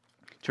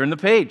 Turn the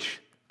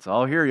page. It's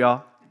all here,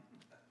 y'all.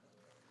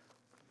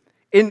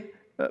 In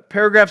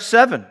paragraph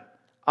 7,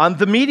 on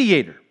the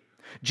mediator,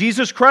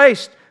 Jesus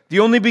Christ, the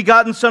only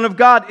begotten Son of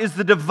God, is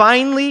the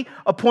divinely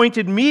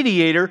appointed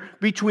mediator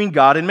between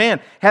God and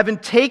man. Having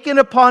taken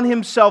upon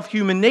himself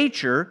human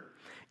nature,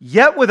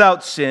 yet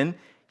without sin,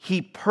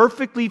 he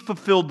perfectly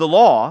fulfilled the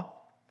law,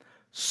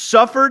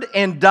 suffered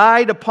and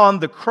died upon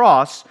the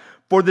cross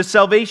for the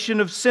salvation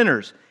of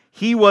sinners.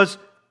 He was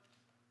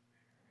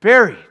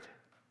buried.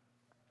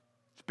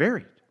 It's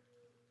buried.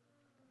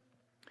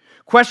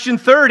 Question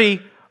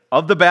 30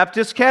 of the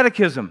Baptist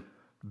Catechism.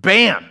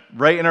 Bam!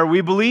 Right in our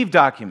We Believe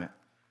document.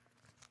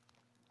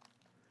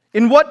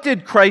 In what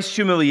did Christ's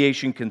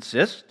humiliation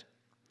consist?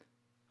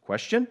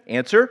 Question.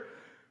 Answer.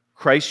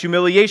 Christ's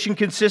humiliation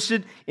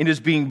consisted in his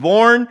being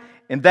born,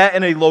 and that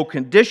in a low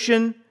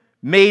condition,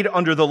 made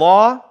under the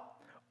law,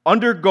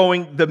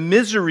 undergoing the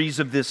miseries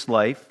of this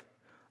life,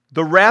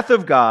 the wrath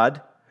of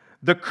God,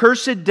 the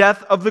cursed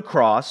death of the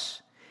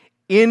cross,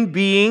 in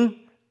being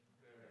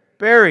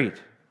buried.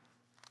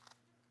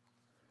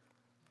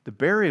 The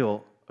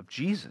burial of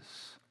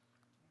Jesus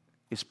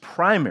is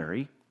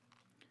primary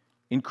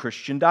in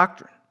Christian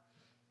doctrine.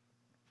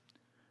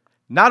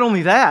 Not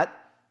only that,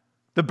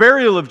 the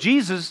burial of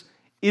Jesus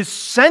is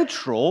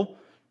central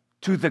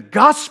to the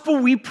gospel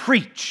we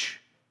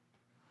preach.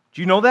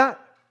 Do you know that?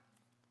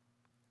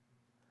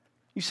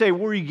 You say,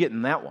 where are you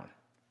getting that one?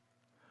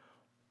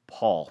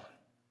 Paul.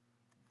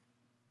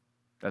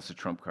 That's the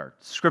trump card.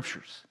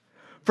 Scriptures.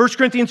 1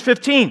 Corinthians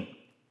 15.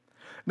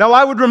 Now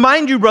I would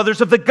remind you, brothers,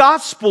 of the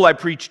gospel I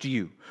preached to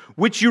you,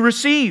 which you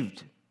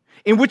received,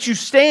 in which you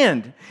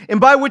stand,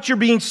 and by which you're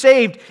being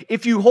saved,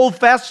 if you hold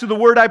fast to the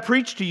word I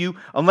preached to you,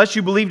 unless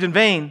you believed in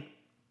vain.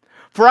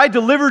 For I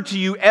delivered to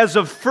you as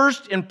of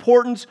first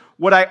importance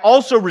what I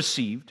also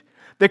received,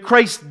 that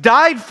Christ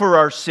died for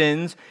our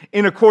sins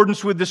in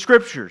accordance with the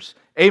Scriptures.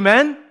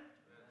 Amen?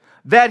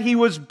 That he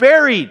was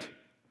buried.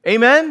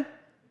 Amen?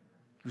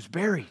 He was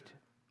buried.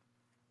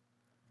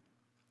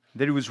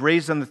 That he was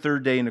raised on the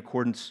third day in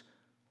accordance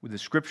with the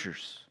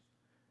Scriptures.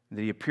 And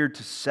that he appeared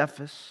to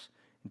Cephas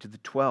and to the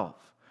 12.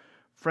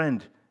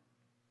 Friend,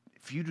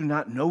 if you do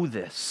not know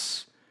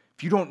this,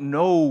 if you don't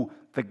know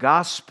the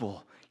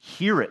gospel,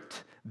 hear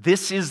it.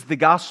 This is the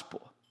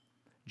gospel.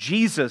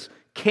 Jesus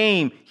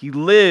came, he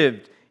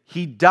lived,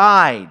 he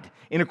died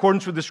in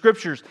accordance with the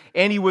Scriptures,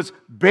 and he was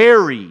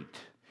buried,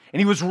 and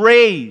he was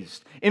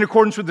raised in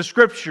accordance with the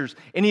Scriptures,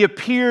 and he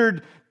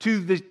appeared to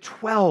the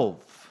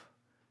 12.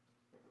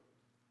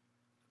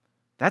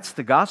 That's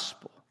the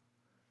gospel.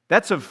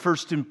 That's of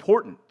first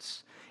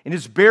importance, and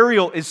his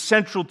burial is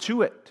central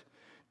to it.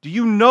 Do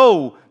you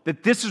know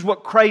that this is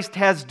what Christ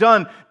has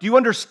done? Do you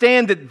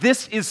understand that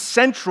this is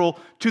central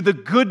to the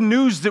good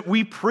news that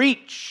we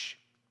preach?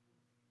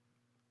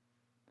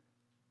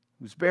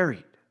 He was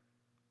buried.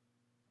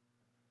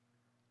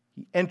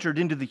 He entered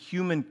into the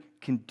human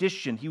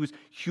condition. He was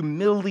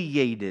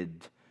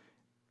humiliated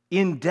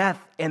in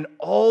death and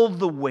all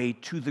the way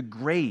to the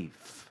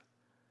grave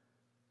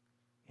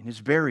in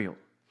his burial.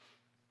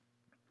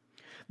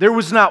 There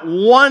was not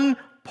one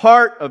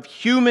part of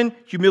human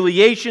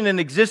humiliation and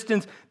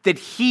existence that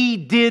he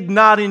did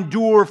not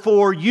endure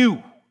for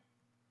you.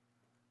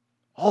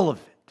 All of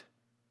it.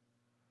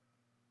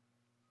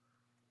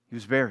 He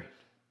was buried.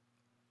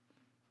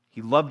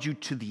 He loved you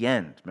to the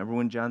end. Remember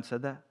when John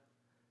said that?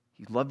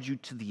 He loved you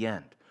to the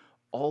end,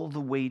 all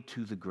the way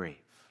to the grave,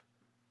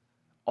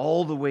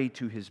 all the way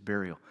to his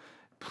burial.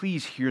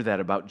 Please hear that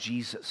about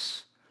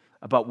Jesus,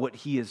 about what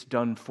he has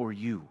done for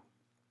you.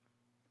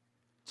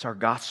 It's our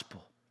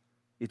gospel.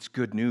 It's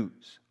good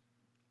news.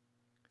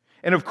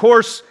 And of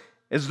course,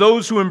 as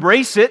those who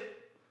embrace it,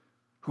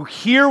 who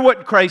hear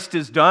what Christ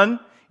has done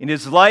in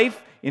his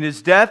life, in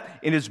his death,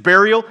 in his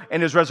burial,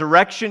 and his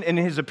resurrection, and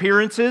his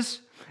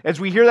appearances, as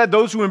we hear that,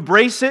 those who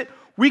embrace it,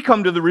 we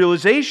come to the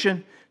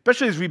realization,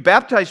 especially as we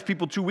baptized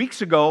people 2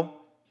 weeks ago,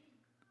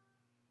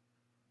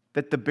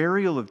 that the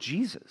burial of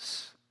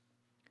Jesus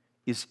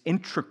is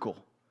integral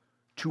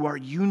to our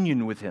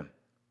union with him.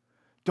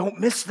 Don't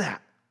miss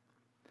that.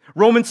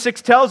 Romans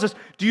 6 tells us,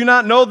 do you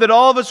not know that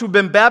all of us who've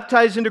been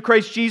baptized into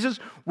Christ Jesus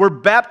were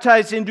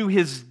baptized into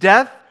his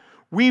death?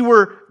 We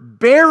were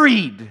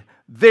buried,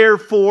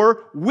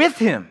 therefore, with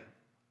him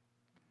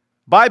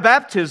by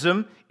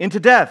baptism into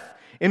death,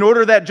 in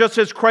order that just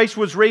as Christ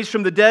was raised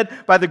from the dead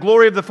by the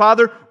glory of the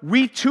Father,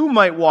 we too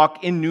might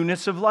walk in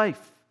newness of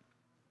life.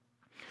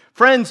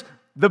 Friends,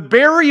 the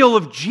burial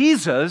of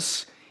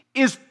Jesus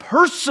is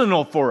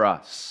personal for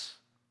us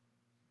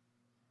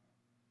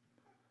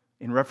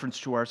in reference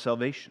to our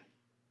salvation.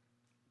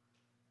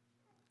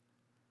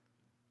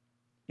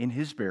 In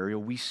his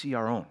burial, we see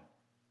our own.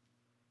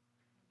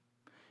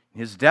 In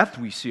his death,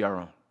 we see our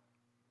own.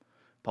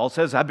 Paul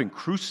says, I've been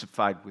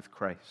crucified with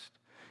Christ.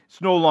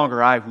 It's no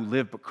longer I who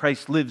live, but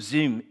Christ lives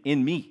in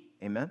me.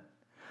 Amen?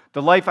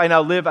 The life I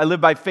now live, I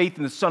live by faith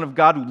in the Son of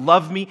God who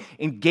loved me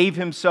and gave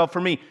himself for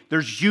me.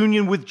 There's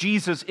union with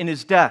Jesus in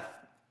his death.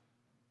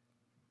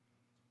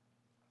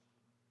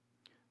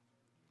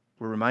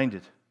 We're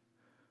reminded,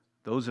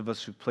 those of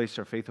us who placed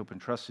our faith, hope,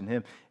 and trust in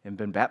him and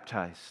been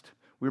baptized,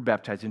 we were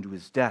baptized into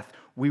his death.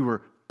 We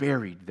were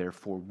buried,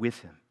 therefore, with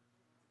him.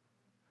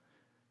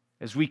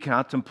 As we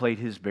contemplate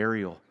his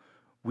burial,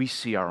 we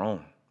see our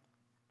own.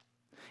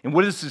 And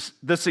what is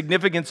the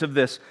significance of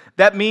this?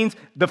 That means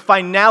the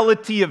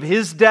finality of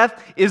his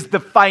death is the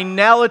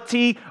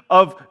finality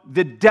of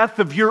the death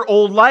of your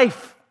old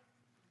life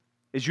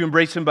as you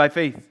embrace him by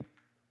faith.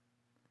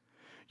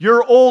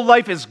 Your old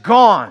life is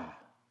gone.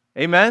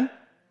 Amen?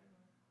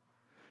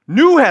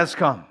 New has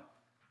come.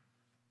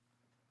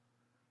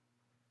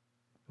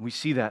 We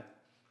see that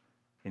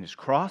in his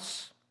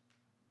cross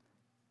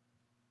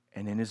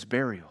and in his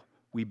burial.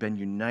 We've been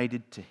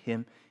united to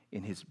him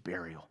in his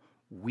burial.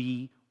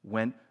 We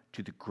went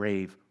to the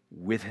grave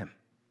with him.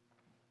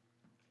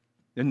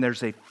 Then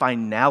there's a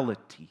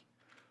finality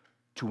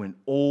to an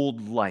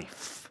old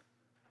life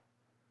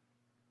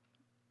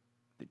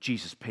that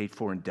Jesus paid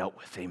for and dealt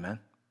with. Amen?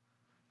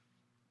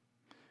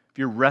 If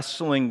you're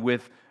wrestling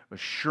with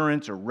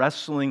assurance or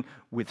wrestling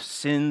with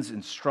sins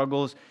and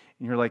struggles,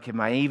 and you're like, am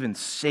I even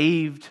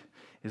saved?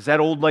 Is that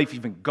old life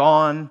even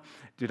gone?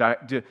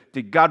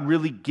 Did God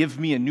really give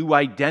me a new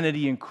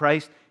identity in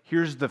Christ?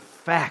 Here's the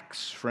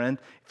facts, friend.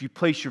 If you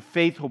place your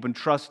faith, hope, and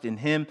trust in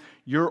him,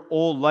 your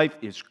old life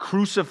is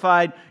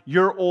crucified,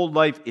 your old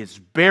life is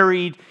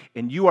buried,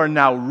 and you are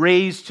now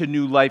raised to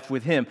new life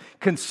with him.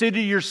 Consider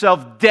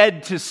yourself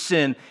dead to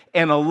sin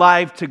and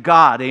alive to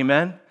God.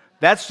 Amen?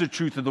 That's the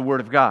truth of the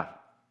Word of God.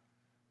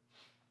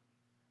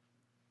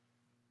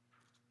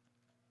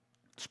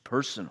 It's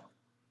personal.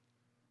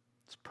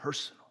 It's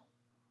personal,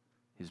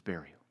 his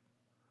burial.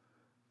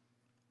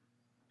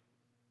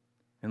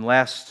 And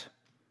last,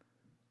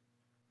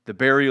 the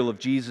burial of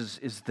Jesus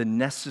is the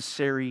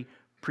necessary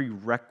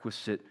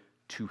prerequisite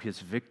to his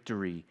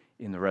victory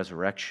in the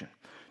resurrection.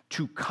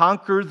 To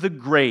conquer the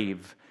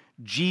grave,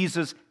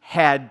 Jesus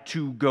had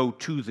to go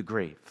to the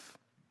grave.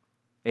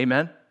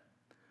 Amen?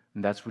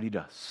 And that's what he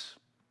does.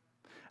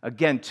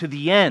 Again, to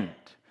the end,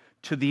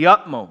 to the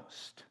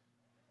utmost.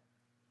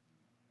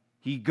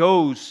 He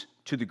goes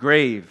to the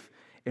grave,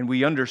 and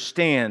we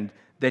understand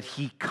that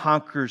he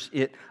conquers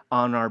it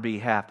on our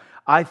behalf.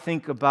 I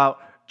think about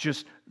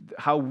just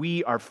how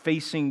we are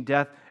facing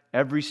death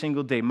every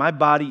single day. My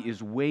body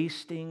is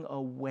wasting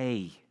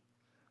away.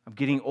 I'm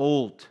getting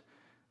old.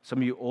 Some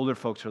of you older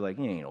folks are like,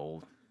 you ain't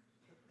old.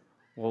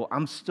 Well,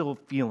 I'm still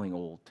feeling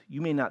old.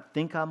 You may not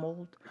think I'm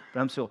old, but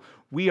I'm still.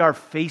 We are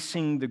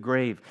facing the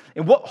grave.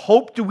 And what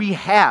hope do we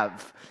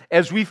have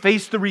as we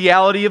face the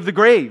reality of the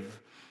grave?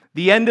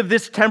 The end of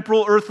this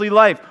temporal earthly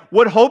life.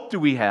 What hope do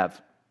we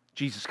have?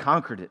 Jesus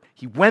conquered it.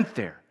 He went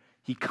there.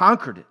 He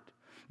conquered it.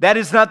 That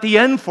is not the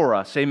end for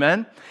us,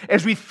 amen?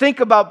 As we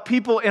think about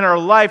people in our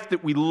life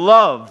that we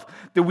love,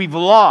 that we've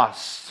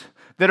lost,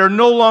 that are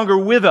no longer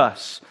with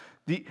us,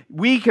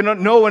 we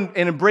can know and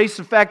embrace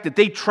the fact that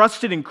they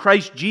trusted in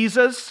Christ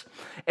Jesus,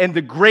 and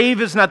the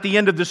grave is not the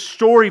end of the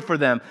story for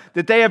them,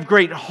 that they have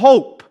great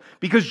hope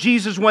because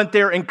Jesus went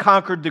there and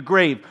conquered the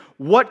grave.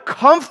 What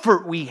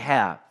comfort we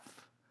have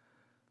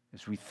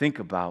as we think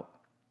about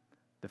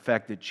the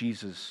fact that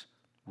Jesus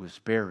was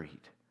buried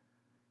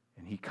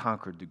and he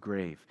conquered the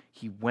grave.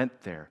 He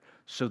went there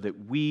so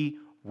that we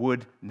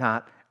would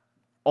not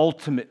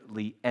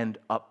ultimately end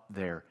up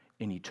there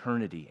in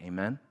eternity.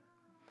 Amen?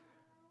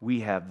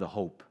 We have the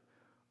hope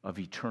of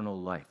eternal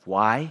life.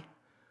 Why?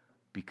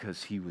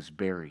 Because he was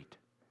buried.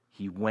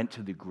 He went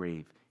to the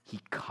grave. He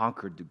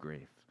conquered the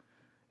grave.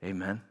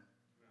 Amen?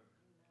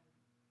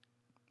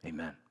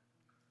 Amen.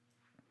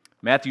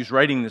 Matthew's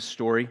writing this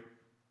story,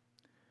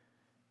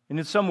 and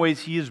in some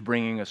ways he is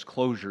bringing us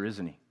closure,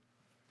 isn't he?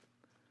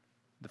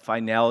 The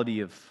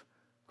finality of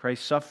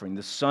Christ's suffering.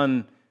 The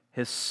sun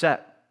has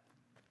set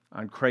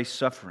on Christ's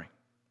suffering.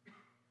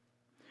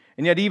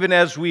 And yet, even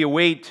as we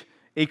await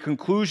a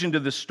conclusion to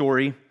the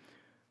story,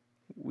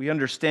 we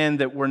understand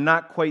that we're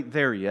not quite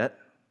there yet.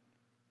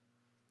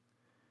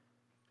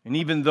 And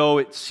even though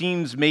it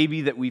seems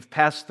maybe that we've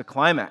passed the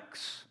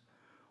climax,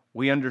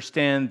 we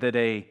understand that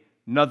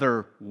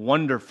another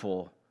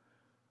wonderful,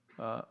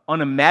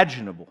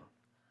 unimaginable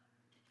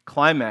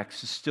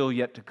climax is still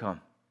yet to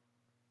come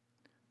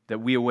that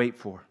we await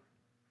for.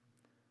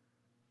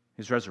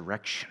 His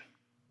resurrection.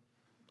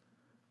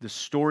 the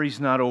story's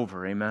not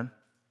over. Amen?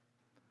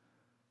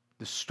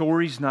 The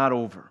story's not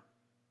over.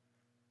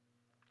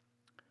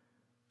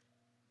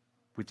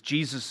 With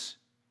Jesus'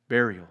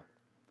 burial,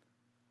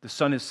 the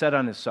sun is set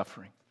on his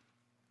suffering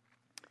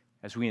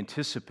as we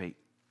anticipate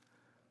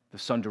the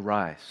sun to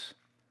rise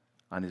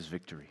on his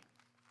victory.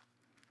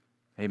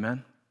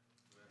 Amen?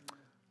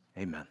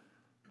 Amen.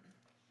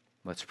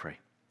 Let's pray.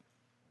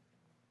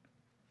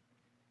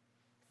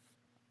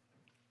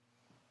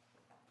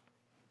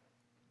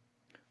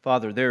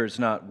 Father, there is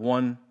not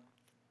one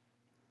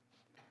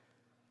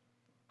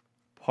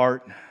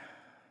part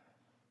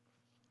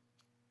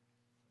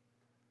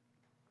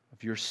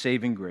of your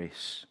saving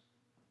grace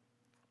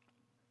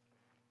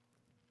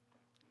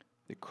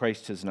that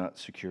Christ has not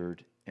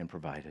secured and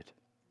provided.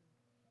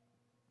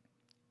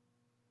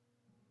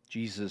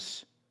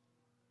 Jesus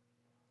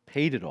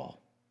paid it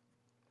all.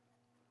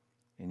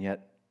 And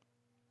yet,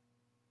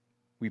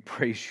 we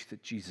praise you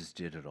that Jesus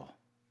did it all.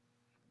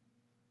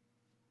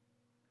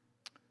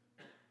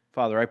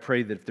 Father, I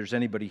pray that if there's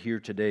anybody here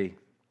today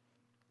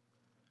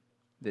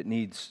that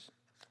needs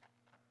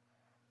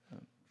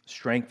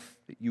strength,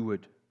 that you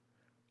would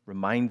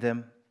remind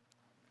them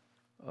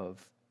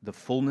of the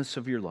fullness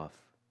of your love,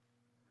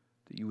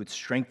 that you would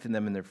strengthen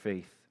them in their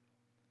faith.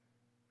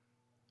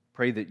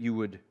 Pray that you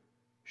would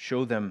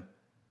show them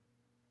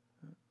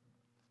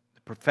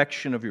the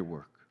perfection of your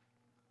work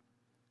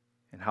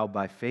and how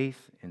by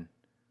faith and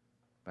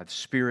by the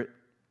Spirit,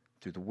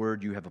 through the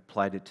Word, you have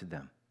applied it to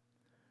them.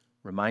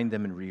 Remind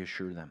them and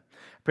reassure them.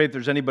 Pray if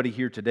there's anybody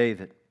here today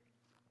that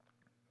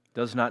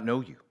does not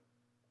know you,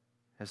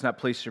 has not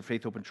placed their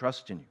faith, hope, and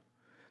trust in you,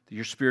 that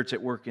your Spirit's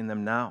at work in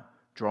them now,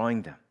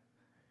 drawing them.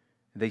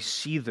 They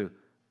see the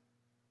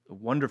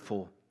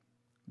wonderful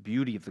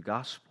beauty of the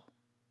gospel,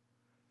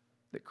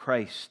 that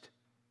Christ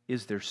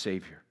is their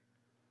Savior.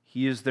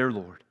 He is their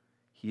Lord.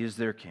 He is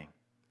their King.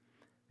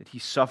 That He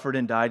suffered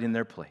and died in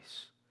their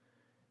place.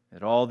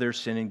 That all their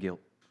sin and guilt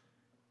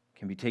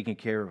can be taken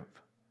care of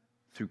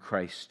through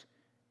Christ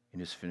in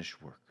His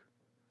finished work.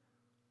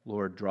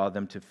 Lord, draw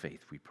them to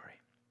faith, we pray.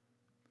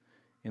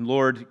 And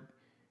Lord,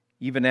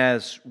 even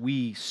as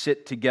we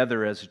sit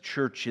together as a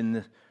church in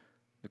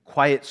the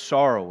quiet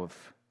sorrow of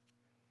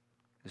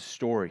this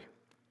story,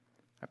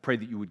 I pray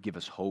that you would give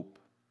us hope.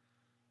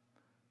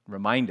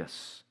 Remind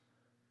us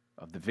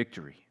of the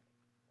victory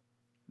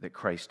that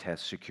Christ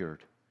has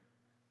secured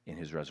in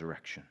His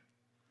resurrection.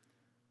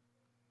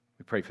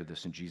 We pray for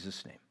this in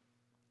Jesus' name.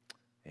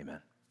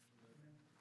 Amen.